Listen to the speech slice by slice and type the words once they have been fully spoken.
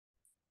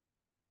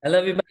Hello,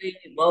 everybody.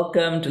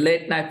 Welcome to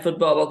Late Night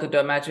Football. Welcome to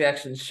our match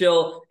reaction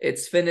show.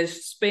 It's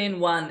finished. Spain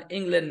won,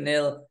 England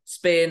nil.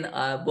 Spain,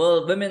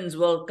 women's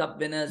World Cup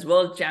winners,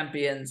 world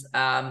champions.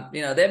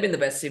 They've been the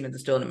best team in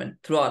this tournament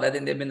throughout. I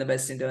think they've been the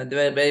best team. They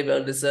were very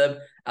well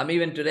deserved.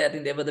 Even today, I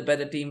think they were the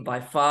better team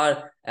by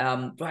far.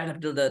 Right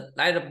up to the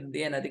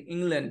end, I think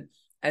England,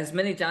 as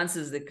many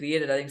chances they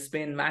created, I think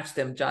Spain matched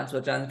them chance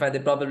for chance. In fact, they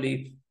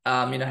probably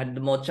had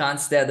the more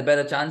chance there, the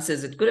better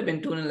chances. It could have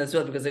been 2-0 as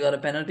well because they got a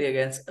penalty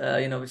against,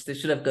 which they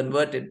should have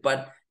converted.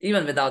 But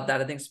even without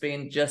that, I think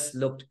Spain just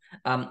looked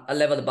a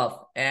level above.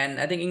 And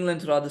I think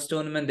England throughout this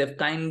tournament, they've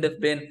kind of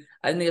been,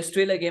 I think the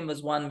Australia game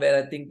was one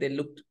where I think they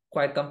looked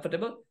quite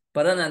comfortable.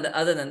 But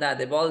other than that,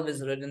 they've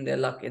always ridden their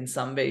luck in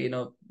some way,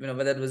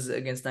 whether it was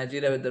against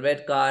Nigeria with the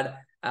red card,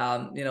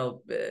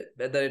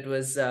 whether it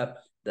was,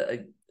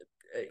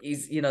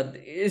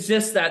 it's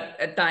just that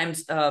at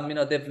times,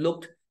 they've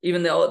looked,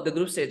 even the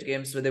group stage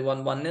games where they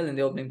won 1-0 in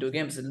the opening two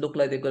games, it looked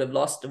like they could have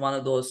lost one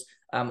of those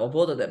or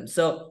both of them.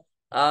 So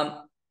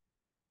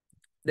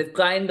they've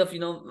kind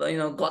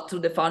of got through.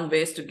 They found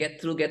ways to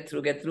get through.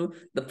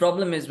 The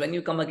problem is when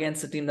you come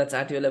against a team that's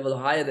at your level,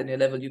 higher than your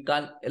level, you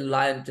can't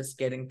rely on just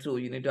getting through.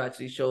 You need to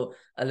actually show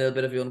a little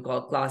bit of your own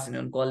class and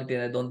your own quality,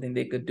 and I don't think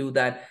they could do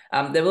that.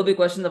 There will be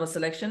questions of a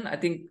selection. I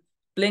think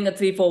playing a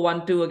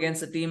 3-4-1-2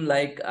 against a team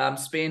like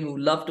Spain, who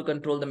love to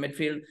control the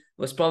midfield,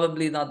 was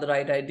probably not the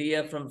right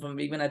idea from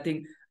Wiegman. I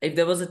think if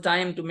there was a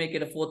time to make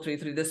it a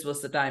 4-3-3, this was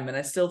the time. And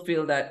I still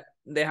feel that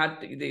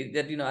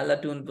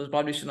Toone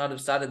probably should not have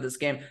started this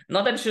game.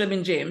 Not that it should have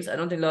been James. I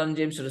don't think Lauren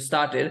James should have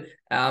started.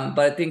 But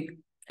I think,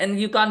 and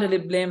you can't really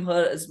blame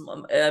her as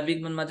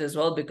Wiegman much as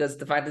well, because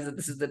the fact is that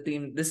this is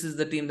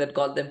the team that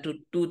got them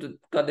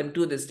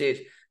to this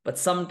stage. But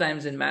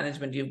sometimes in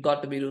management, you've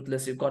got to be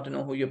ruthless. You've got to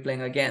know who you're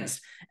playing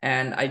against.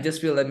 And I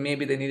just feel that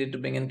maybe they needed to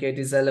bring in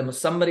Katie Zellem or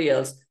somebody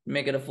else,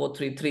 make it a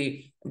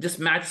 4-3-3, just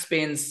match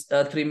Spain's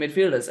three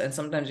midfielders. And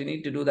sometimes you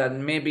need to do that.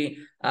 And maybe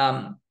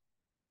not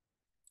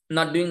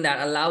doing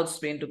that allowed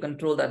Spain to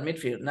control that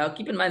midfield. Now,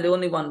 keep in mind, they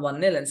only won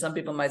 1-0, and some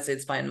people might say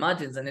it's fine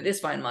margins, and it is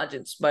fine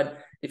margins. But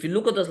if you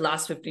look at those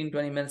last 15,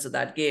 20 minutes of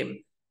that game,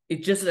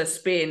 it just as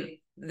Spain,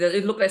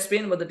 it looked like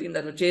Spain were the team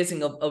that were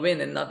chasing a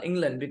win and not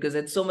England, because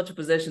it's so much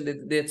possession.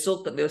 They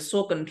were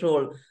so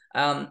controlled.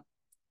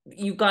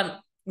 You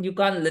can't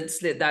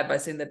legislate that by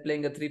saying they're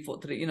playing a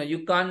 3-4-3.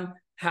 You can't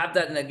have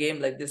that in a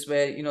game like this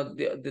where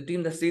the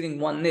team that's leading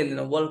 1-0 in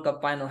a World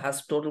Cup final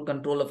has total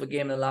control of a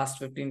game in the last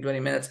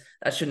 15-20 minutes.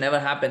 That should never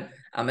happen.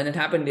 And it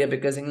happened here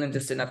because England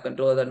just didn't have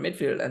control of that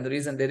midfield, and the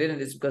reason they didn't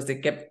is because they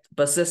kept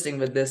persisting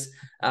with this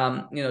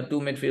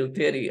two midfield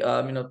theory,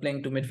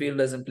 playing two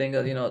midfielders and playing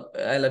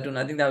Toone.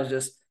 I think that was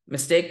just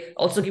mistake.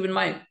 Also keep in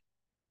mind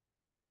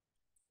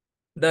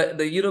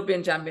the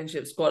European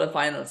Championships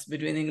quarterfinals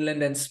between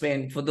England and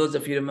Spain. For those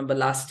of you who remember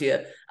last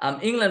year,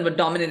 England were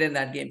dominating in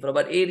that game for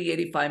about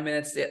 80-85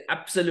 minutes. They had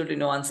absolutely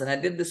no answer. And I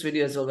did this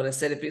video as well, but I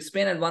said if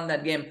Spain had won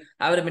that game,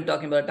 I would have been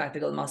talking about a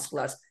tactical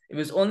masterclass. It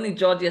was only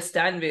Georgia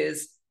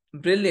Stanway's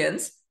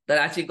brilliance that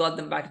actually got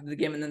them back to the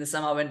game, and then they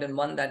somehow went and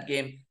won that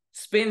game.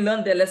 Spain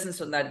learned their lessons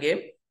from that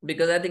game,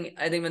 because I think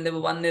when they were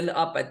 1-0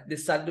 up, they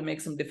started to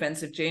make some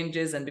defensive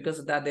changes, and because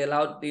of that, they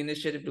allowed the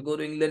initiative to go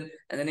to England,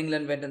 and then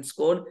England went and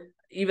scored.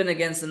 Even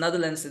against the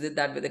Netherlands, they did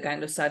that, where they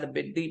kind of sat a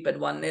bit deep at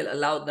 1-0,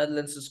 allowed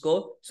Netherlands to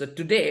score. So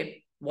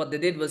today, what they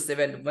did was they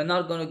went, we're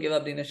not going to give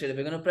up the initiative.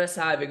 We're going to press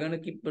high. We're going to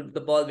keep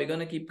the ball. We're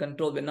going to keep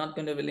control. We're not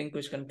going to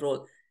relinquish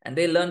control. And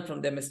they learned from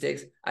their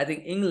mistakes. I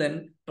think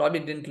England probably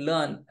didn't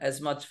learn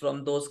as much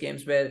from those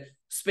games where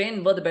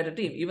Spain were the better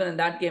team. Even in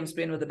that game,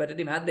 Spain were the better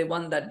team. Had they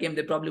won that game,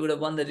 they probably would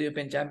have won the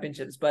European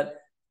Championships. But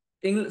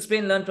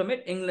Spain learned from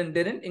it. England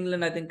didn't.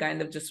 England, I think,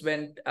 kind of just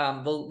went,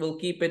 we'll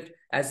keep it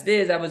as it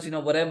is. I was,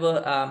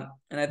 whatever.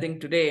 And I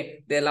think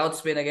today they allowed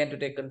Spain again to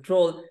take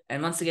control.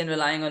 And once again,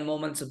 relying on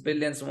moments of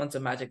brilliance, moments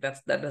of magic.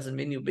 That doesn't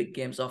win you big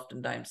games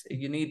oftentimes.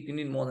 You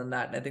need more than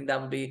that. And I think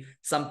that would be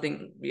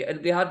something.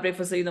 It'll be heartbreak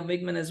for Serena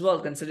Wiegman as well,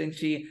 considering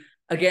she,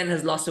 again,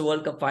 has lost a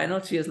World Cup final.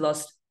 She has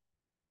lost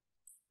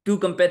two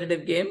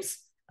competitive games.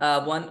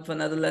 One for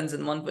Netherlands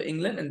and one for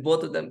England, and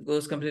both of them,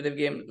 those competitive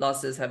game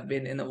losses, have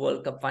been in a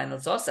World Cup final.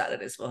 So sad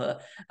it is for her.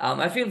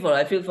 I feel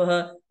for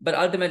her, but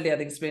ultimately I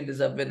think Spain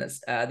deserve winners.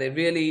 They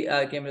really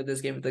came into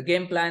this game with a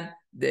game plan.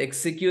 They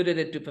executed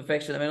it to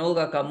perfection. I mean,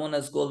 Olga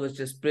Carmona's goal was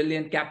just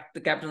brilliant.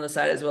 The captain on the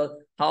side as well.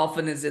 How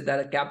often is it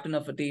that a captain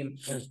of a team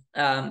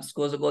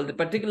scores a goal,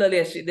 particularly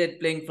as she did,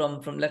 playing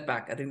from left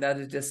back? I think that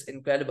is just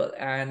incredible.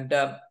 And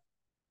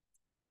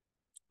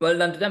well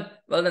done to them.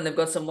 Well done. They've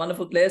got some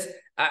wonderful players.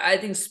 I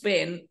think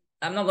Spain,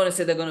 I'm not going to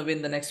say they're going to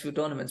win the next few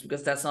tournaments,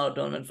 because that's not how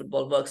tournament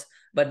football works.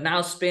 But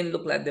now Spain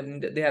look like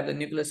they have the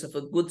nucleus of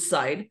a good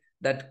side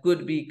that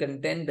could be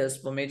contenders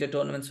for major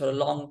tournaments for a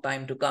long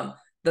time to come.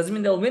 Doesn't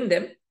mean they'll win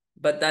them,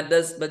 but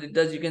it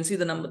does. You can see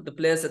the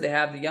players that they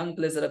have, the young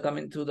players that are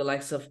coming through, the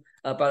likes of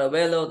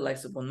Paralluelo, the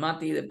likes of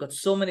Bonmati. They've got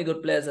so many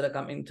good players that are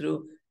coming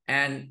through,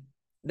 and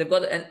they've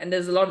got, and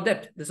there's a lot of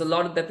depth. There's a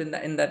lot of depth in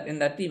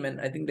that team, and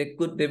I think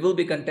they will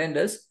be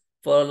contenders.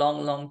 for a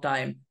long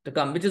time to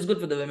come, which is good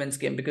for the women's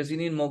game because you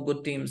need more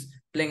good teams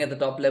playing at the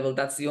top level.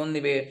 That's the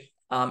only way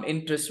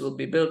interest will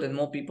be built and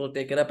more people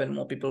take it up and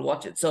more people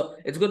watch it. So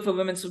it's good for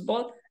women's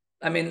football.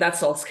 I mean,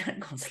 that's all scant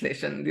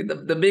consolation.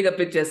 The bigger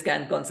picture is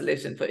scant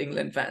consolation for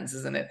England fans,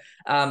 isn't it?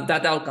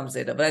 That all comes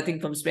later. But I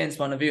think from Spain's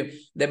point of view,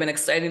 they've been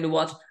exciting to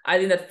watch. I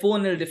think that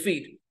 4-0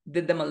 defeat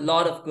did them a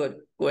lot of good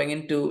going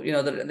into, you know,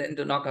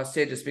 into knockout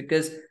stages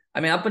because, I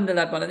mean, up until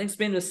that point, I think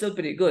Spain was still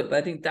pretty good, but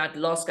I think that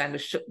loss kind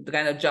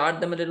of jarred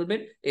them a little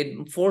bit.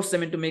 It forced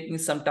them into making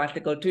some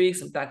tactical tweaks,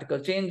 some tactical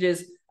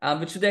changes,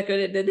 which to their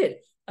credit, they did.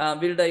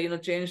 Vilda, you know,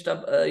 changed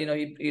up, you know,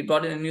 he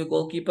brought in a new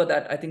goalkeeper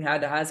that I think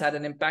has had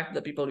an impact,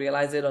 that people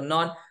realize it or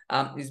not.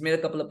 He's made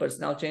a couple of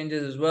personnel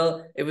changes as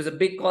well. It was a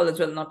big call as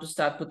well not to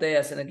start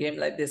Putellas in a game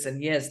like this.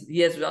 And he has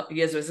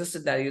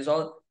resisted that.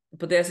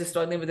 Putellas is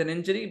struggling with an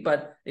injury,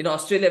 but, you know,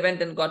 Australia went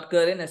and got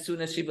her in as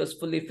soon as she was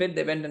fully fit.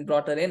 They went and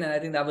brought her in. And I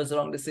think that was the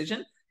wrong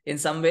decision in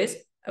some ways.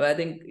 But I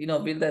think, you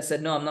know, Vilda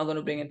said, no, I'm not going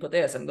to bring in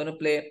Putellas. I'm going to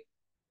play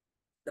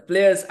the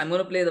players. I'm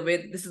going to play the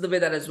way, this is the way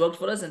that has worked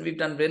for us. And we've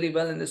done really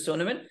well in this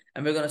tournament.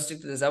 And we're going to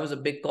stick to this. That was a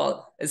big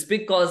call. It's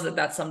big calls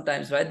that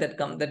sometimes, right,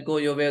 that go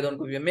your way or don't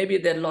go your way. Maybe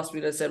they'd lost,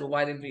 we'd have said, well,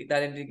 why didn't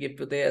we give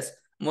Putellas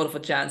more of a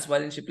chance? Why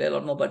didn't she play a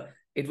lot more? But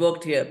it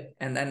worked here,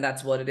 and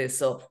that's what it is.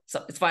 So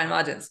it's fine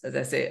margins, as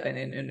I say,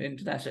 in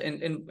international,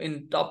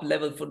 in top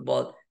level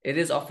football. It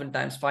is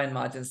oftentimes fine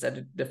margins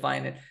that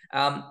define it.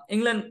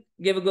 England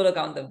gave a good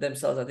account of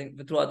themselves, I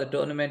think, throughout the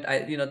tournament.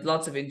 You know,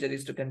 lots of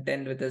injuries to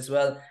contend with as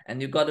well, and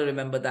you've got to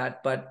remember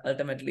that. But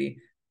ultimately,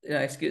 you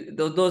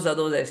know, those are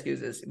those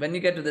excuses. When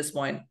you get to this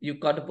point, you've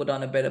got to put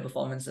on a better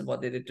performance than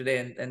what they did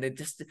today, and they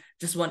just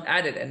weren't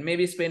added. And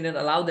maybe Spain didn't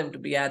allow them to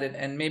be added,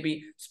 and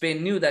maybe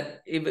Spain knew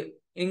that if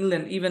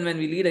England, even when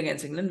we lead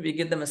against England, we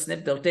give them a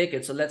snip, they'll take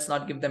it. So let's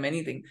not give them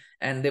anything.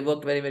 And they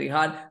worked very, very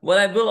hard. What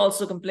I will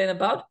also complain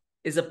about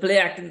is the play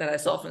acting that I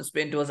saw from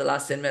Spain towards the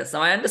last 10 minutes.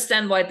 Now, I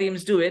understand why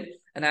teams do it,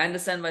 and I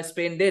understand why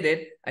Spain did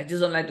it. I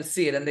just don't like to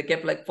see it. And they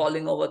kept like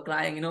falling over,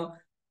 crying, you know.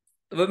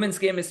 The women's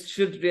game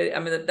should really, I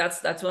mean,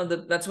 that's one of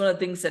the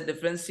things that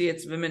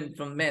differentiates women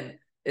from men,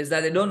 is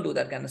that they don't do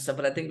that kind of stuff.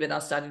 But I think we're now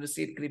starting to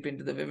see it creep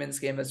into the women's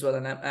game as well.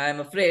 And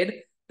I'm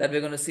afraid that we're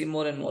going to see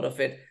more and more of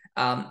it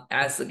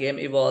as the game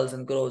evolves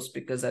and grows,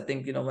 because I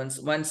think, you know,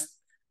 once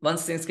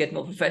things get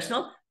more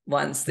professional,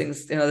 once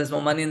things, you know, there's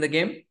more money in the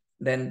game,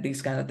 then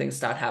these kind of things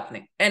start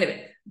happening.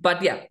 Anyway,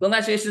 but yeah,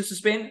 congratulations to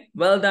Spain.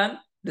 Well done.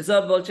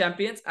 Deserved world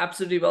champions.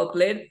 Absolutely well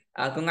played.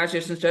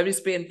 Congratulations to every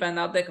Spain fan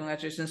out there.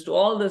 Congratulations to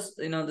all this,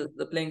 you know,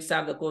 the playing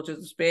staff, the coaches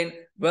of Spain.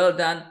 Well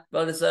done.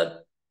 Well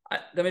deserved.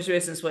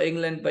 Congratulations for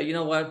England, but you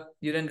know what?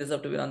 You didn't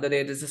deserve to win on the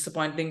day. It is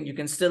disappointing. You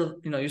can still,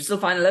 you know, you're still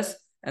finalists,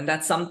 and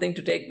that's something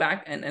to take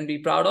back and be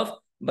proud of.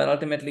 But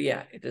ultimately,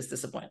 yeah, it is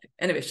disappointing.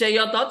 Anyway, share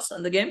your thoughts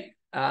on the game.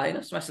 You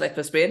know, smash like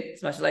for Spain,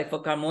 smash like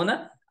for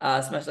Carmona,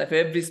 smash like for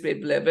every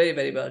Spain player. Very,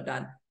 very well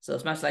done. So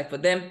smash like for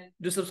them.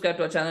 Do subscribe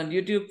to our channel on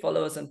YouTube.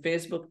 Follow us on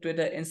Facebook,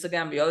 Twitter,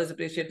 Instagram. We always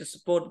appreciate the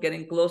support,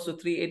 getting close to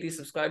 380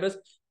 subscribers.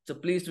 So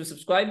please do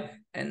subscribe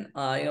and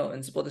you know,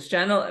 and support this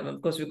channel. And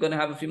of course, we're going to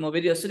have a few more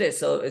videos today.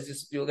 So it's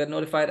just, you'll get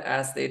notified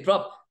as they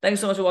drop. Thank you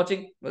so much for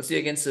watching. We'll see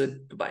you again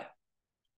soon. Goodbye.